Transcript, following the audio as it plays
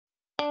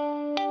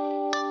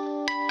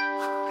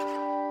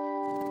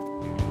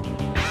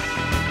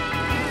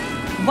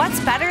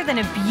What's better than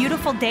a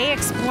beautiful day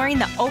exploring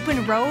the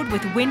open road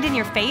with wind in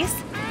your face?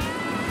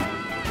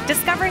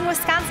 Discovering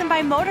Wisconsin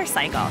by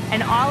motorcycle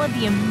and all of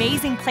the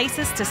amazing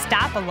places to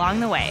stop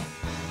along the way.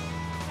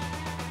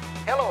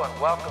 Hello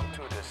and welcome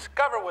to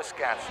Discover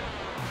Wisconsin.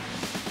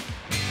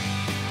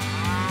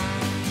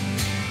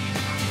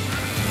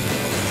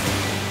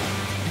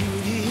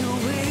 Beauty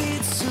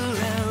awaits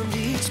around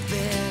each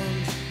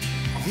bend.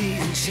 The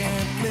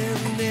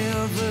enchantment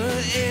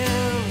never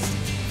ends.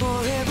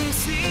 For every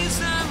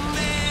season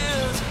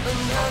there's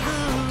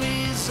another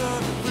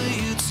reason for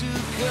you to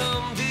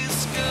come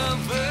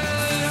discover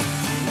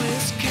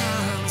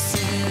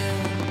Wisconsin.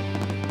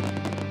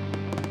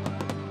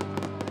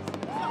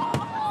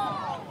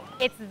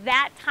 It's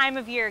that time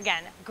of year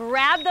again.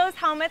 Grab those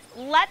helmets,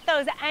 let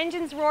those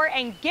engines roar,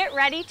 and get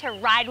ready to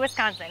ride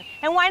Wisconsin.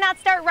 And why not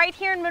start right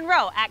here in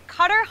Monroe at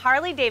Cutter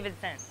Harley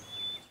Davidson?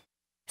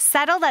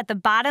 Settled at the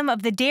bottom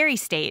of the Dairy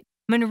State,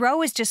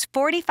 Monroe is just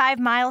 45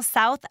 miles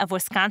south of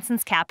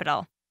Wisconsin's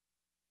capital.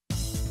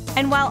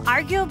 And while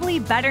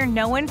arguably better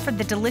known for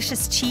the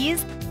delicious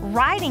cheese,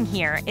 riding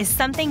here is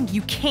something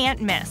you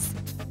can't miss.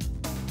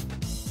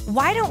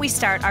 Why don't we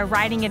start our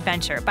riding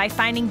adventure by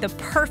finding the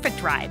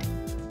perfect ride?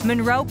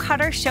 Monroe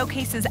Cutter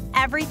showcases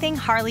everything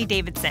Harley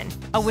Davidson,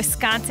 a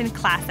Wisconsin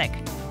classic.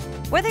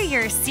 Whether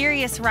you're a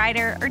serious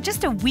rider or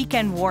just a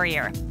weekend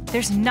warrior,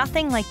 there's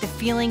nothing like the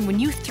feeling when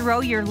you throw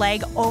your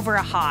leg over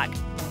a hog.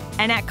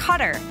 And at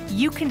Cutter,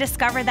 you can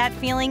discover that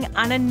feeling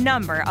on a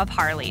number of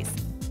Harleys.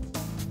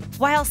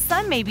 While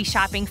some may be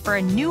shopping for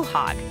a new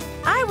hog,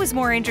 I was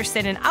more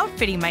interested in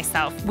outfitting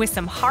myself with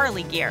some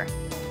Harley gear.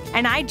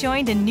 And I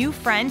joined a new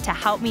friend to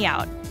help me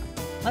out.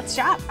 Let's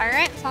shop. All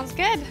right, sounds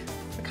good.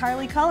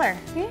 Harley color.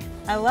 Yeah.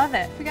 I love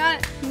it. We got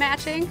it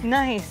matching.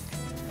 Nice.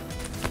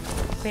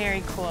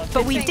 Very cool.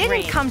 But we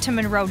didn't come to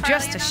Monroe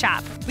just to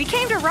shop. We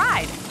came to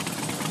ride.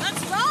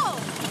 Let's roll.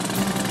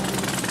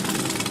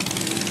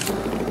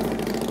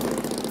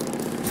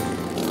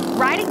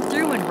 Riding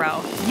through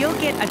Monroe, you'll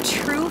get a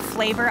true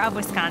flavor of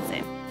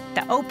Wisconsin.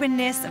 The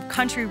openness of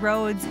country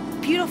roads,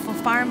 beautiful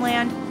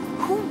farmland.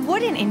 Who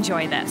wouldn't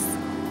enjoy this?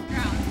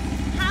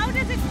 How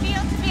does it feel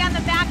to be on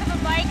the back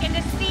of a bike and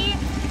to see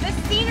the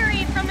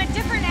scenery from a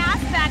different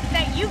aspect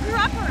that you grew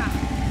up around?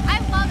 I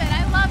love it.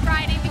 I love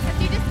riding because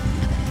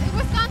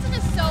Wisconsin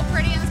is so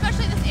pretty, and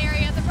especially this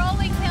area, the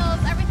rolling hills,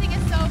 everything is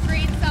so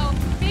green. So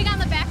being on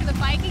the back of the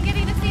bike and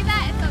getting to see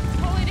that, it's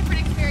a totally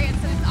different experience,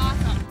 and it's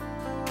awesome.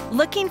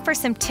 Looking for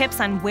some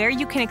tips on where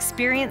you can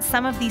experience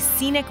some of these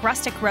scenic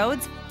rustic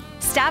roads?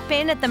 Stop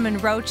in at the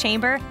Monroe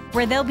Chamber,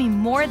 where they'll be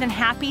more than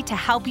happy to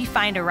help you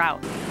find a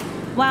route.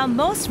 While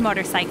most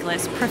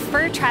motorcyclists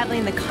prefer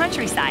traveling the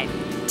countryside,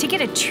 to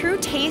get a true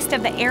taste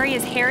of the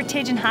area's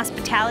heritage and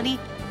hospitality,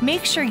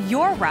 make sure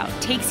your route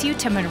takes you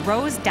to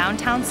Monroe's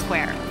downtown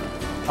square.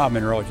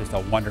 Monroe is just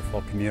a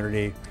wonderful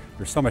community.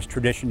 There's so much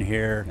tradition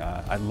here.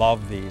 I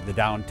love the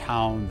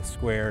downtown. The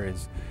square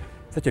is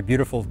such a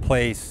beautiful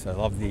place. I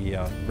love the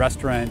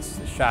restaurants,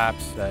 the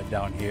shops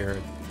down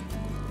here.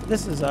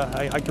 This is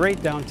a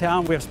great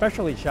downtown. We have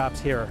specialty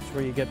shops here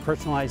where you get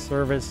personalized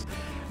service.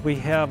 We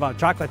have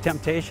Chocolate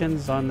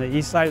Temptations on the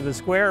east side of the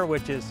square,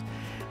 which is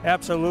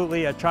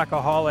absolutely a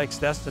chocoholic's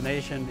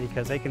destination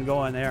because they can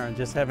go in there and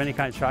just have any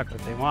kind of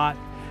chocolate they want.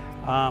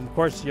 Of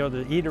course, the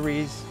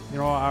eateries,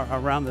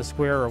 around the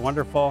square are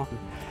wonderful.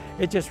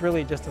 It's just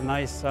really just a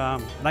nice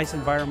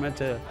environment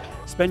to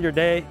spend your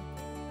day.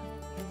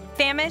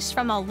 Famished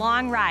from a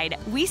long ride,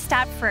 we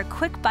stopped for a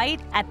quick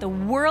bite at the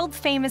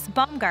world-famous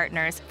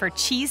Baumgartner's for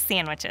cheese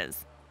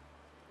sandwiches.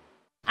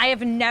 I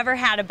have never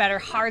had a better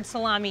hard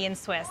salami in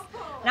Swiss.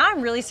 Now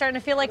I'm really starting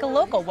to feel like a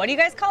local. What do you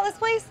guys call this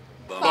place?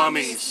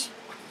 Bummies.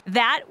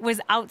 That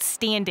was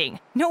outstanding.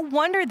 No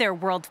wonder they're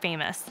world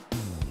famous.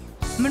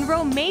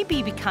 Monroe may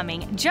be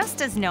becoming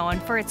just as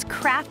known for its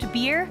craft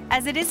beer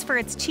as it is for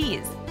its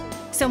cheese.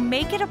 So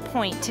make it a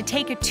point to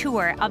take a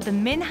tour of the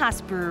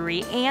Minhas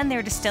Brewery and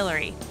their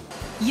distillery.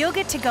 You'll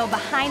get to go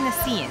behind the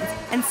scenes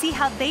and see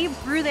how they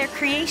brew their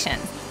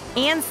creations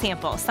and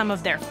sample some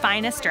of their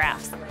finest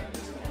drafts.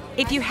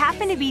 If you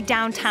happen to be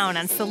downtown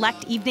on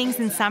select evenings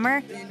in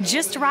summer,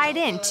 just ride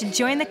in to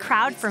join the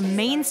crowd for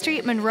Main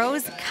Street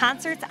Monroe's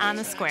Concerts on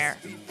the Square.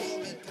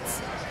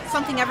 It's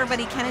something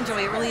everybody can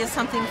enjoy. It really is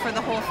something for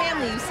the whole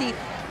family. You see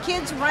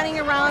kids running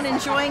around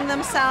enjoying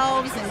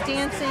themselves and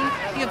dancing.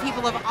 You have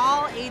people of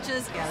all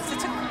ages. Yes,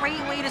 it's a great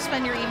way to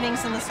spend your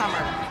evenings in the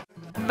summer.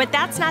 But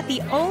that's not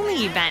the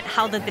only event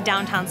held at the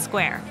downtown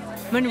square.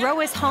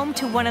 Monroe is home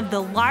to one of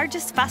the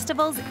largest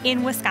festivals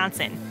in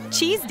Wisconsin,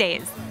 Cheese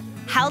Days.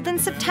 Held in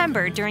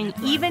September during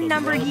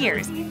even-numbered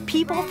years,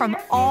 people from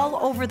all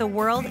over the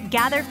world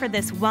gather for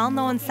this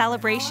well-known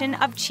celebration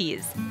of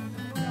cheese.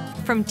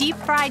 From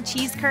deep-fried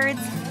cheese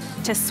curds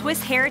to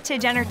Swiss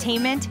heritage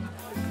entertainment,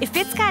 if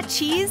it's got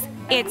cheese,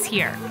 it's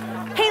here.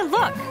 Hey,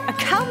 look, a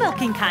cow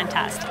milking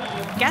contest.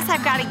 Guess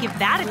I've got to give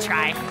that a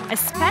try,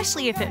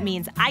 especially if it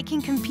means I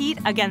can compete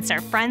against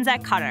our friends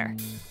at Cutter.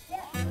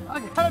 I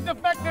got a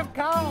defective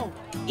cow.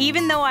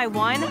 Even though I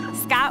won,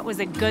 Scott was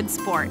a good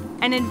sport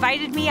and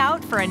invited me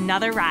out for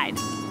another ride.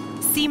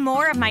 See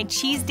more of my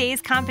Cheese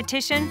Days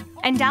competition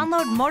and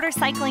download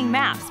motorcycling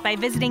maps by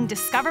visiting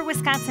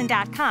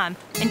discoverwisconsin.com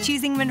and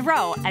choosing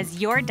Monroe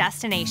as your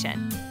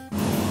destination.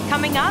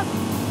 Coming up,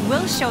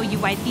 we'll show you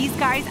why these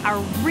guys are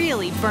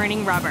really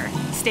burning rubber.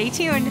 Stay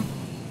tuned.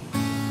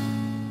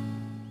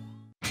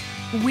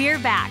 We're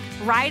back,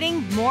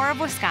 riding more of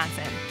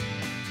Wisconsin.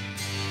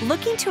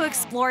 Looking to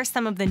explore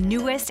some of the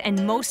newest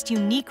and most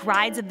unique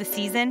rides of the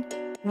season,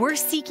 we're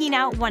seeking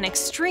out one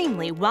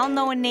extremely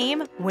well-known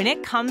name when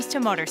it comes to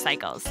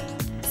motorcycles.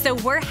 So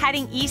we're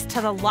heading east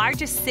to the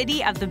largest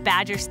city of the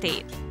Badger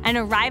State and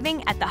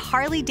arriving at the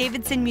Harley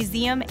Davidson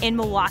Museum in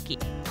Milwaukee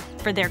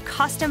for their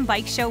custom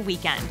bike show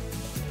weekend.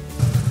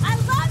 I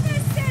love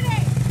this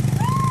city!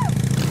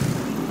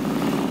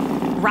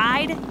 Woo!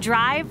 Ride,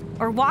 drive,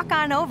 or walk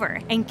on over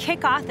and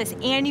kick off this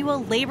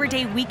annual Labor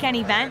Day weekend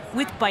event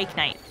with Bike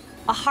Night,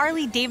 a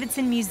Harley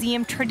Davidson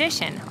Museum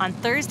tradition on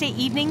Thursday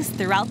evenings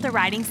throughout the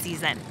riding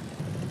season.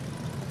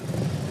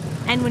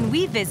 And when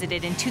we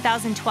visited in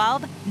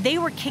 2012, they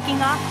were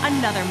kicking off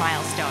another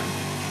milestone.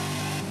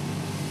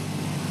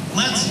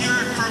 Let's hear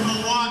it for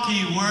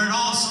Milwaukee, where it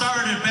all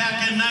started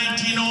back in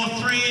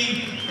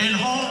 1903 and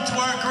home to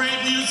our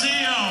great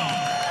museum.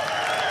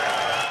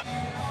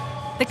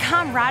 The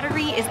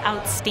camaraderie is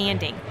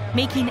outstanding,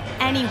 making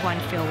anyone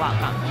feel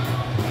welcome.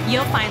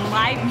 You'll find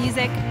live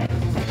music,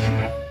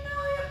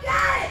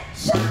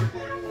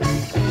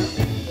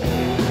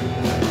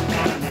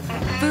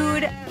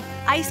 food,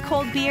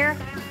 ice-cold beer,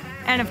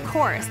 and of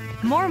course,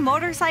 more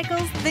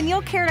motorcycles than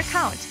you'll care to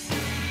count.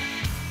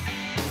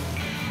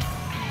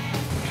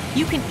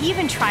 You can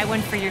even try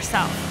one for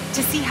yourself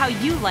to see how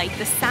you like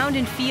the sound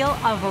and feel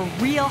of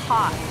a real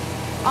hog,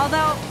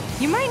 although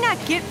you might not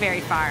get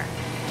very far.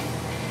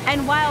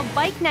 And while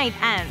Bike Night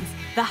ends,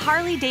 the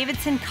Harley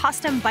Davidson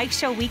Custom Bike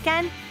Show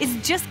weekend is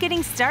just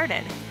getting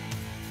started.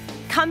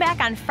 Come back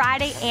on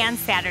Friday and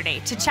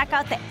Saturday to check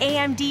out the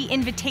AMD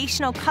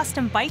Invitational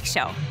Custom Bike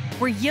Show,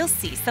 where you'll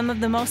see some of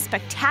the most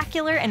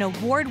spectacular and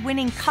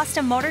award-winning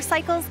custom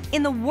motorcycles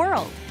in the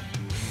world.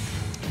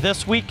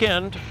 This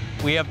weekend,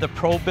 we have the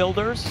Pro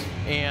Builders,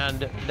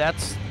 and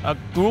that's a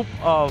group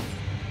of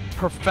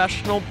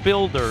professional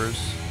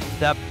builders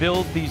that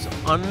build these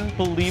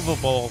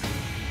unbelievable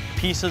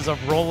pieces of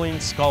rolling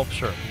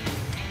sculpture.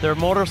 They're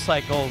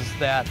motorcycles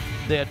that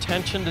the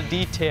attention to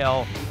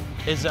detail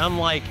is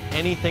unlike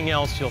anything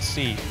else you'll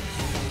see.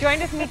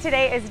 Joined with me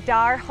today is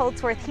Dar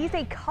Holtzworth. He's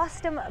a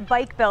custom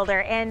bike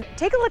builder, and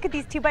take a look at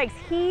these two bikes.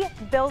 He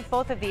builds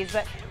both of these,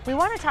 but we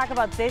want to talk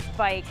about this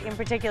bike in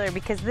particular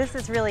because this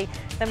is really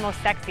the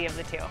most sexy of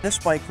the two. This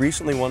bike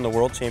recently won the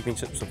World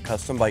Championships of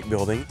Custom Bike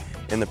Building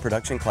in the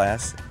production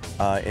class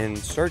in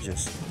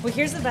Sturgis. Well,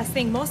 here's the best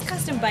thing. Most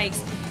custom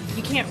bikes,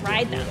 you can't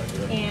ride them,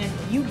 and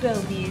you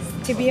build these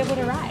to be able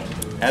to ride.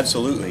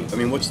 Absolutely. I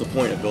mean, what's the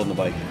point of building a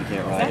bike if you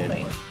can't ride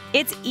it?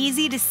 It's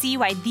easy to see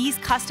why these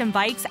custom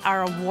bikes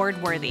are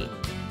award-worthy.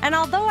 And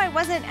although I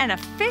wasn't an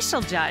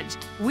official judge,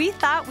 we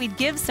thought we'd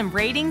give some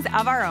ratings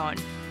of our own.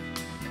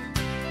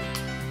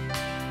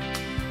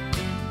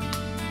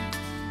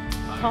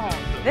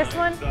 Oh, this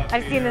one,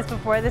 I've seen this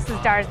before. This is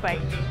Dar's bike.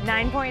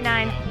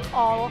 9.9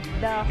 all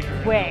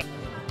the way.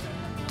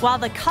 While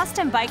the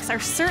custom bikes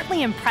are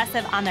certainly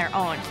impressive on their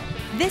own,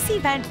 this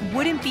event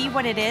wouldn't be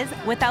what it is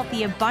without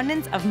the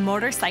abundance of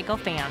motorcycle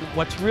fans.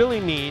 What's really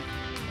neat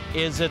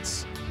is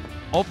it's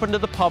open to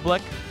the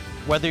public.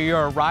 Whether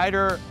you're a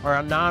rider or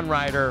a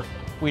non-rider,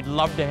 we'd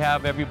love to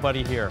have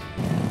everybody here.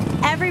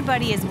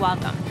 Everybody is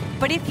welcome,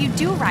 but if you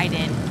do ride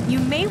in, you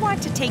may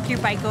want to take your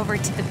bike over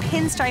to the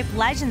Pinstripe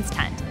Legends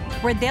tent,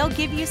 where they'll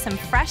give you some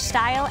fresh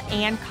style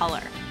and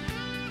color.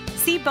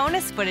 See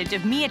bonus footage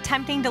of me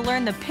attempting to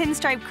learn the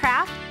pinstripe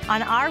craft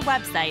on our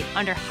website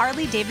under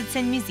Harley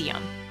Davidson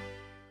Museum.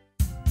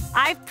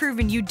 I've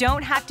proven you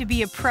don't have to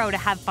be a pro to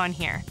have fun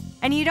here,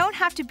 and you don't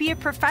have to be a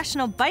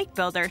professional bike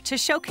builder to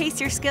showcase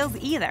your skills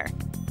either.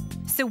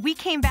 So we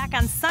came back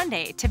on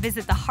Sunday to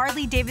visit the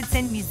Harley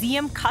Davidson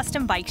Museum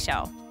Custom Bike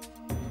Show.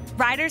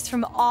 Riders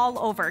from all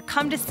over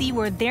come to see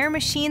where their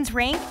machines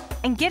rank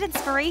and get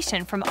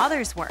inspiration from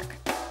others' work.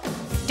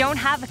 Don't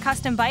have a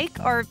custom bike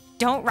or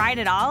don't ride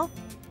at all?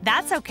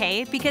 That's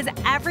okay, because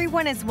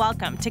everyone is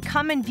welcome to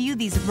come and view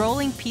these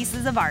rolling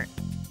pieces of art.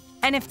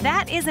 And if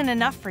that isn't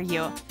enough for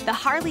you, the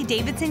Harley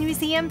Davidson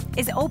Museum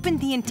is open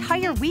the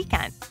entire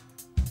weekend.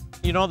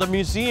 You know, the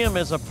museum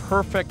is a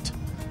perfect,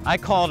 I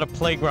call it a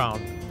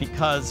playground,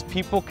 because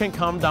people can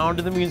come down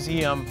to the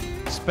museum,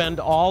 spend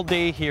all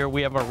day here.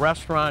 We have a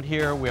restaurant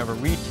here, we have a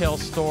retail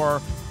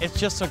store. It's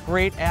just a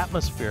great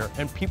atmosphere,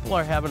 and people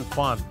are having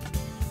fun.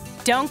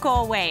 Don't go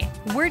away.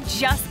 We're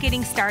just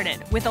getting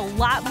started with a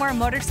lot more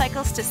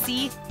motorcycles to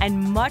see and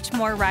much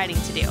more riding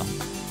to do.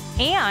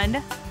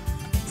 And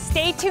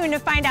stay tuned to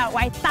find out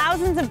why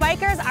thousands of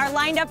bikers are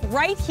lined up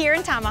right here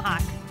in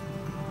Tomahawk.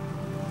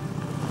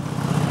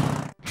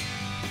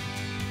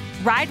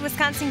 Ride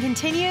Wisconsin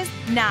continues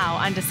now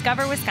on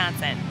Discover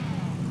Wisconsin.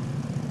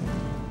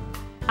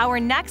 Our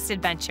next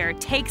adventure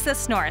takes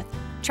us north,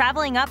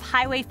 traveling up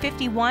Highway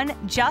 51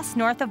 just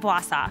north of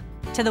Wausau.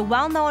 to the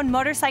well-known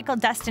motorcycle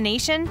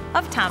destination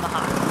of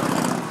Tomahawk.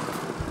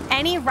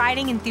 Any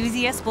riding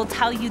enthusiast will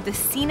tell you the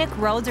scenic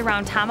roads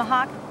around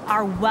Tomahawk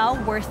are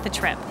well worth the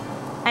trip.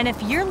 And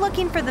if you're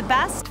looking for the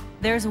best,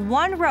 there's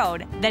one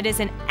road that is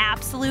an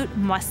absolute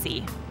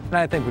must-see. And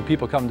I think when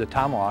people come to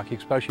Tomahawk,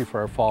 especially for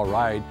our fall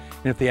ride,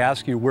 and if they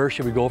ask you where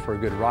should we go for a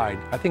good ride,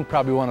 I think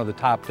probably one of the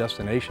top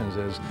destinations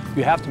is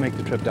you have to make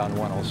the trip down to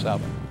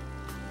 107.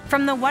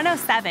 From the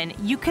 107,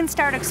 you can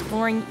start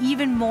exploring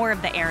even more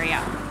of the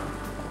area.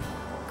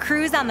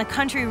 Cruise on the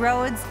country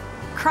roads,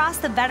 cross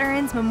the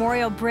Veterans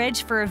Memorial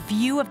Bridge for a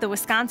view of the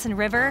Wisconsin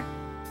River,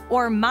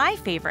 or my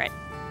favorite,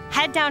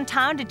 head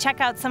downtown to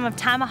check out some of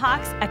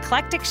Tomahawk's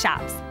eclectic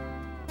shops.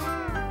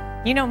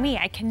 You know me,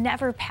 I can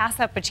never pass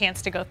up a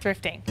chance to go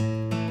thrifting.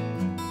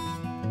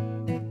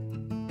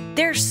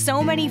 There's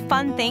so many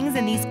fun things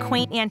in these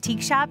quaint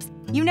antique shops,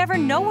 you never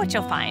know what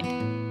you'll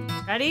find.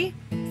 Ready?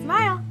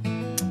 Smile.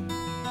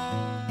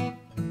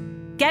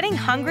 Getting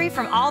hungry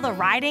from all the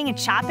riding and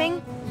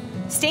shopping?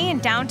 Stay in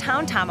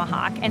downtown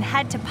Tomahawk and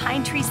head to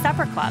Pine Tree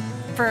Supper Club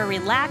for a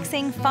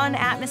relaxing, fun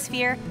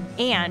atmosphere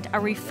and a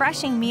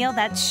refreshing meal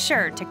that's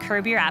sure to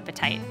curb your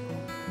appetite.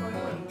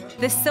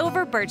 The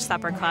Silver Birch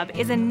Supper Club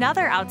is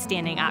another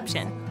outstanding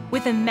option,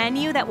 with a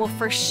menu that will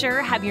for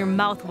sure have your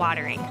mouth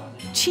watering.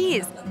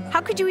 Geez,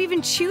 how could you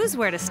even choose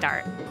where to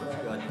start?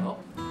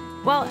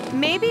 Well,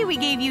 maybe we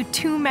gave you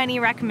too many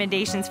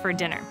recommendations for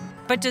dinner,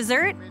 but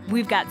dessert,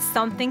 we've got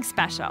something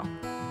special.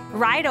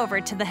 Ride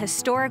over to the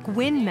historic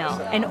Windmill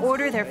and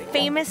order their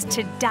famous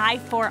to die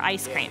for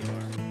ice cream,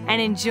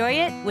 and enjoy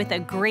it with a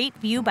great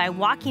view by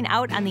walking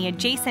out on the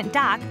adjacent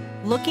dock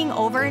looking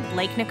over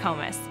Lake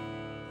Nokomis.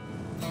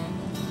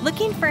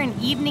 Looking for an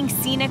evening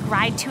scenic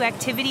ride to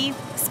activity,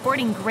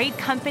 sporting great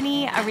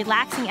company, a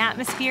relaxing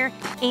atmosphere,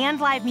 and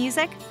live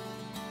music?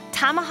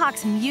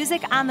 Tomahawk's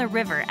Music on the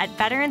River at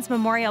Veterans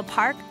Memorial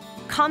Park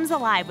comes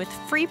alive with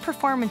free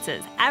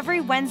performances every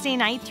Wednesday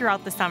night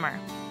throughout the summer.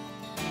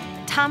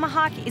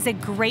 Tomahawk is a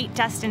great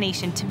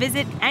destination to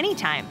visit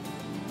anytime,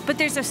 but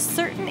there's a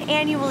certain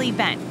annual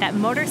event that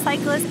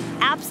motorcyclists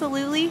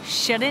absolutely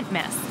shouldn't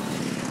miss.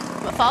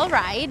 Fall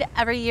Ride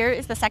every year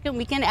is the second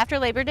weekend after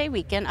Labor Day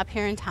weekend up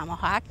here in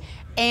Tomahawk,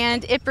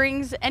 and it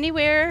brings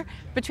anywhere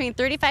between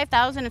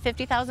 35,000 and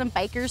 50,000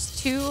 bikers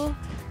to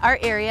our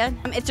area.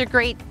 It's a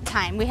great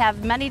time. We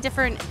have many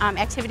different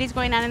activities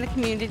going on in the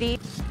community.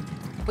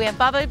 We have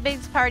Bubba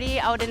Big's Party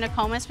out in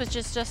Nokomis, which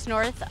is just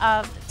north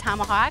of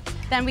Tomahawk.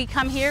 Then we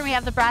come here and we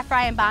have the Brat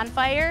Fry and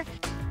Bonfire.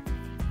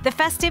 The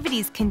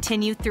festivities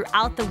continue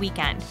throughout the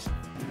weekend.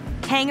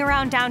 Hang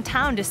around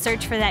downtown to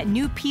search for that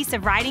new piece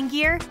of riding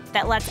gear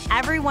that lets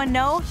everyone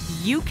know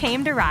you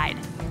came to ride.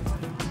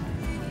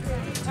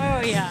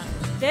 Oh yeah,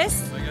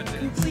 this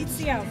completes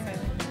the outfit.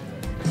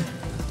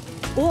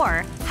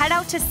 Or head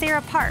out to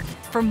Sarah Park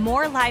for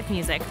more live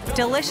music,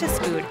 delicious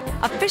food,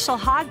 official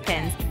hog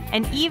pins,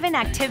 and even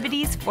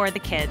activities for the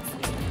kids.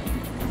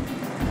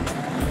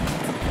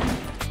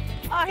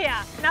 Oh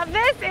yeah, now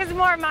this is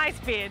more my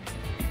speed.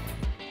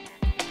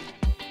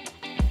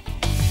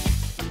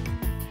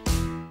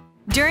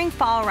 During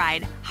Fall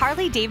Ride,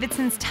 Harley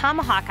Davidson's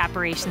Tomahawk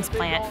Operations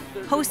Plant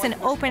hosts an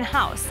open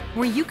house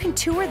where you can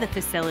tour the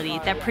facility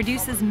that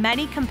produces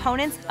many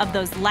components of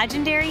those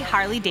legendary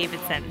Harley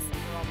Davidsons.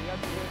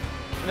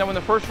 And then when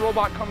the first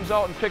robot comes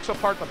out and picks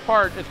apart the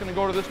part, it's going to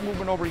go to this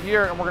movement over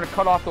here, and we're going to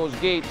cut off those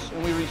gates,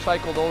 and we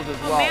recycle those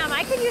as well. Ma'am,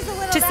 I could use a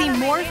little. To see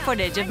more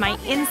footage of my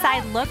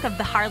inside look of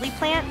the Harley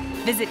plant,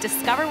 visit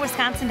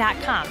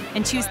discoverwisconsin.com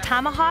and choose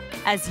Tomahawk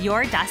as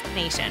your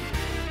destination.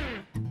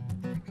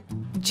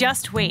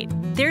 Just wait,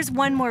 there's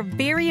one more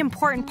very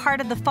important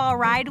part of the Fall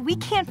Ride we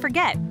can't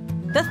forget,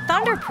 the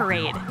Thunder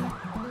Parade.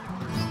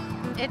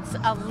 It's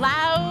a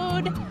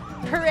loud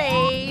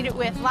parade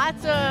with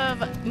lots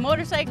of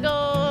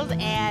motorcycles,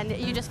 and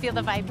you just feel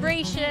the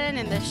vibration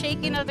and the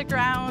shaking of the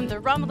ground,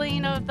 the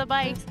rumbling of the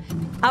bikes.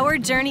 Our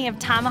journey of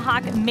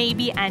Tomahawk may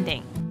be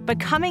ending, but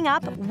coming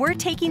up, we're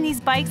taking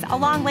these bikes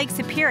along Lake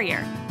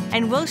Superior,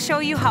 and we'll show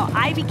you how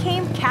I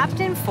became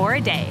captain for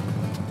a day.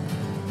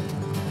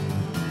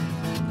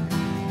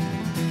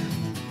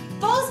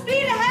 Full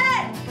speed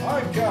ahead!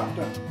 Hi,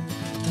 Captain.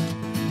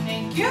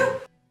 Thank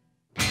you.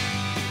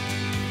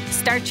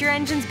 Start your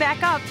engines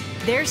back up.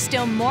 There's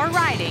still more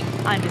riding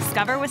on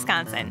Discover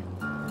Wisconsin.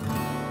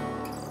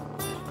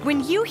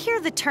 When you hear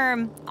the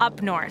term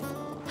up north,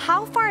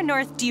 how far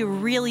north do you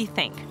really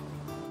think?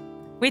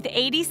 With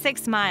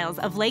 86 miles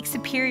of Lake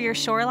Superior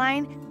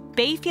shoreline,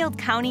 Bayfield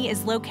County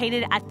is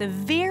located at the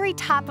very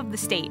top of the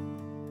state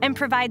and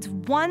provides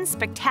one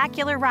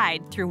spectacular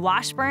ride through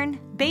Washburn,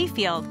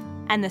 Bayfield,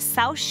 and the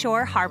South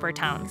Shore harbor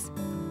towns.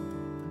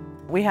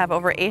 We have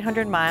over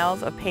 800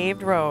 miles of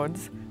paved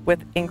roads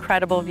with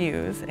incredible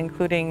views,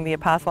 including the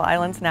Apostle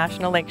Islands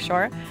National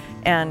Lakeshore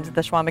and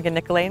the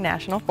Chequamegon-Nicolet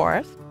National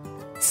Forest.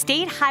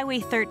 State Highway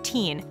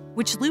 13,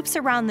 which loops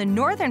around the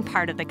northern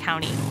part of the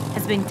county,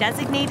 has been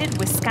designated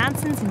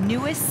Wisconsin's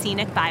newest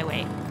scenic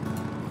byway.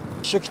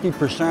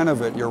 60%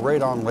 of it, you're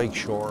right on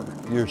lakeshore.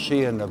 You're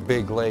seeing a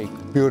big lake,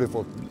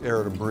 beautiful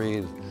air to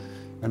breathe.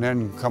 And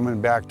then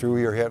coming back through,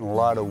 you're hitting a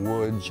lot of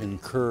woods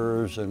and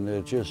curves, and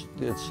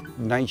it's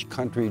nice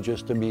country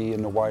just to be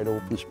in the wide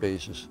open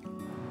spaces.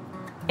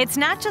 It's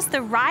not just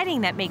the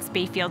riding that makes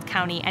Bayfield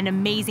County an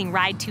amazing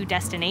ride-to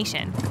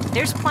destination.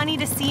 There's plenty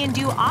to see and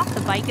do off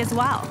the bike as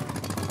well.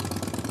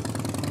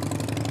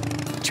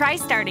 Try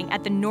starting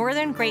at the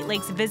Northern Great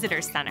Lakes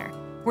Visitor Center,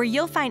 where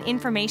you'll find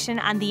information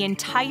on the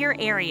entire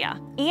area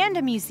and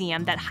a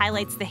museum that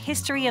highlights the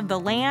history of the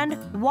land,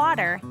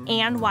 water,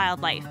 and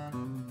wildlife.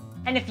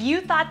 And if you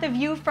thought the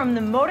view from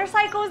the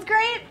motorcycle was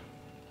great,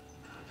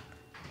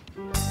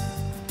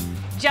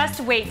 just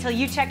wait till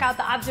you check out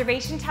the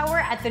observation tower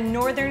at the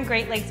Northern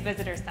Great Lakes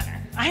Visitor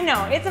Center. I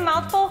know, it's a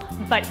mouthful,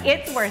 but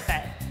it's worth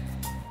it.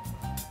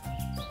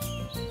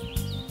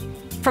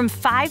 From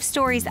 5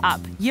 stories up,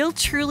 you'll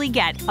truly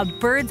get a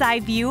bird's eye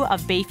view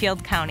of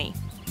Bayfield County.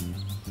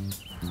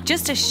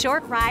 Just a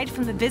short ride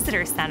from the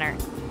Visitor Center,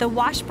 the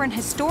Washburn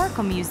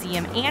Historical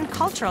Museum and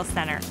Cultural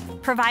Center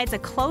provides a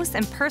close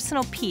and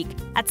personal peek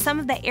at some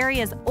of the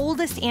area's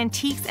oldest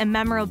antiques and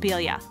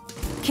memorabilia.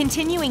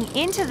 Continuing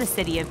into the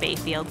city of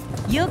Bayfield,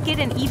 you'll get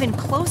an even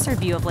closer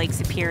view of Lake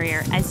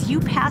Superior as you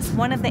pass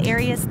one of the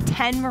area's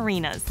 10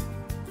 marinas.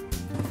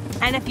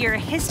 And if you're a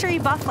history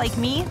buff like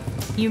me,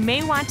 you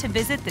may want to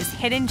visit this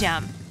hidden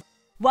gem.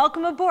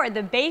 Welcome aboard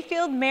the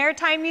Bayfield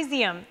Maritime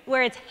Museum,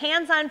 where it's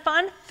hands-on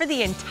fun for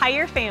the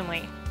entire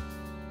family.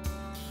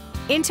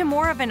 Into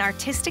more of an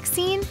artistic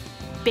scene,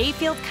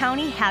 Bayfield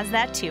County has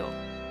that too.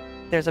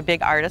 There's a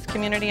big artist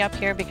community up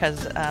here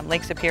because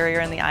Lake Superior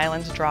and the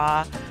islands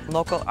draw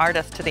local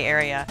artists to the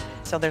area.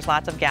 So there's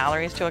lots of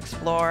galleries to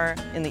explore.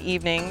 In the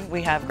evening,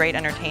 we have great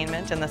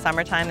entertainment. In the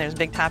summertime, there's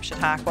Big Top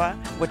Chautauqua,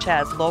 which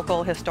has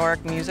local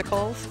historic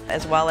musicals,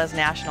 as well as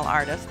national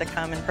artists that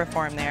come and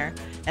perform there.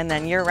 And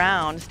then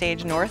year-round,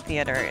 Stage North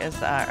Theater is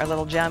a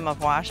little gem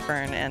of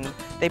Washburn, and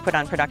they put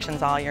on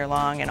productions all year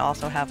long and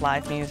also have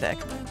live music.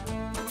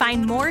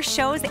 Find more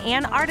shows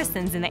and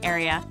artisans in the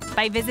area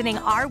by visiting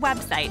our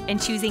website and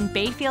choosing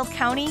Bayfield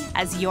County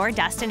as your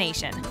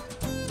destination.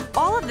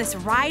 All of this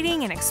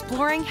riding and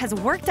exploring has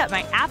worked up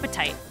my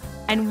appetite,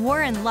 and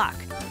we're in luck.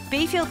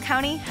 Bayfield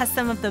County has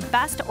some of the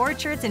best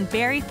orchards and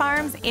berry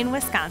farms in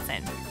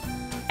Wisconsin.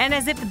 And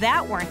as if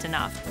that weren't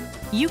enough,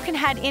 you can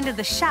head into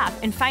the shop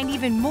and find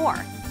even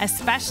more,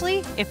 especially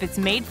if it's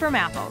made from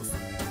apples.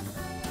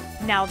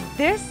 Now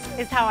this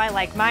is how I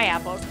like my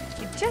apples.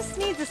 It just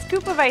needs a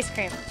scoop of ice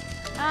cream.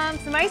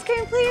 Some ice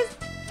cream, please?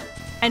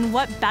 And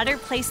what better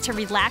place to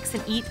relax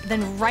and eat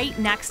than right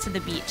next to the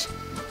beach?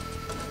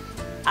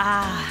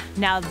 Ah,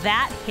 now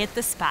that hit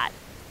the spot.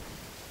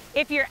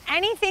 If you're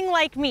anything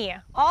like me,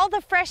 all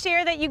the fresh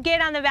air that you get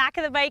on the back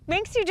of the bike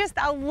makes you just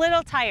a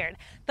little tired.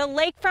 The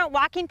lakefront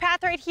walking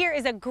path right here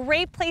is a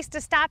great place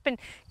to stop and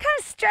kind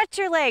of stretch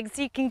your legs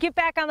so you can get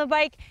back on the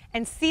bike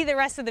and see the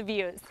rest of the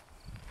views.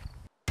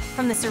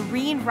 From the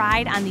serene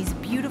ride on these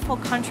beautiful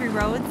country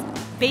roads,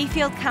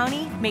 Bayfield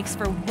County makes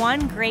for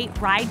one great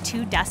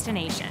ride-to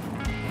destination.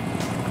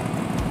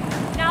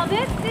 Now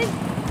this is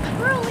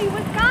truly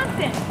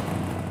Wisconsin.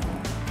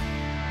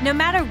 No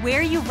matter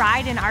where you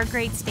ride in our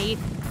great state,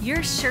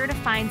 you're sure to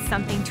find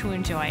something to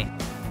enjoy.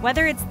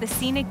 Whether it's the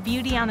scenic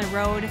beauty on the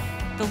road,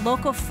 the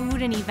local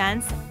food and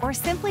events, or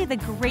simply the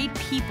great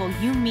people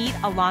you meet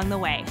along the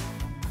way.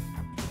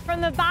 From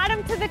the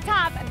bottom to the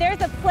top,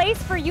 there's a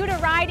place for you to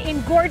ride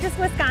in gorgeous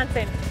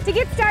Wisconsin. To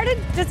get started,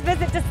 just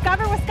visit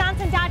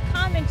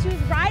discoverwisconsin.com and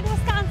choose Ride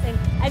Wisconsin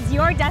as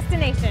your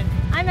destination.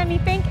 I'm Emmy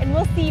Fink, and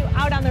we'll see you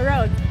out on the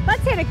roads.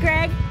 Let's hit it,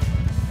 Greg.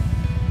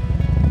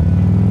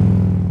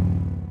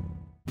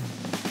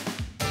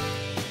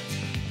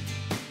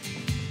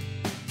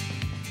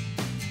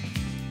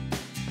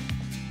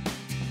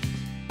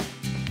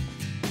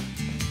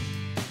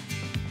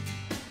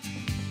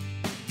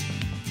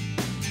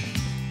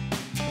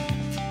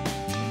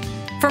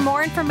 For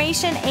more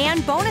information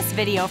and bonus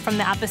video from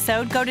the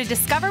episode, go to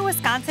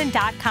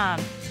discoverwisconsin.com.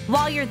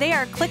 While you're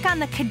there, click on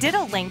the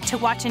Cadiddle link to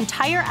watch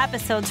entire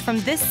episodes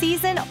from this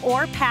season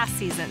or past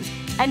seasons.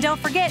 And don't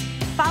forget,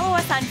 follow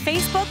us on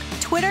Facebook,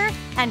 Twitter,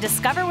 and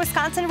Discover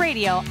Wisconsin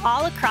Radio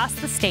all across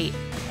the state.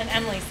 And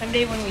Emily,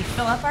 someday when we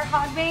fill up our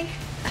hog bank,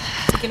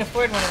 we can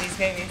afford one of these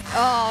babies.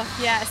 Oh,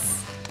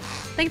 yes.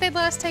 Think they'd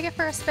let us take it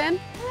for a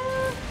spin?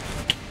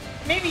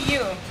 Maybe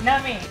you,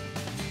 not me.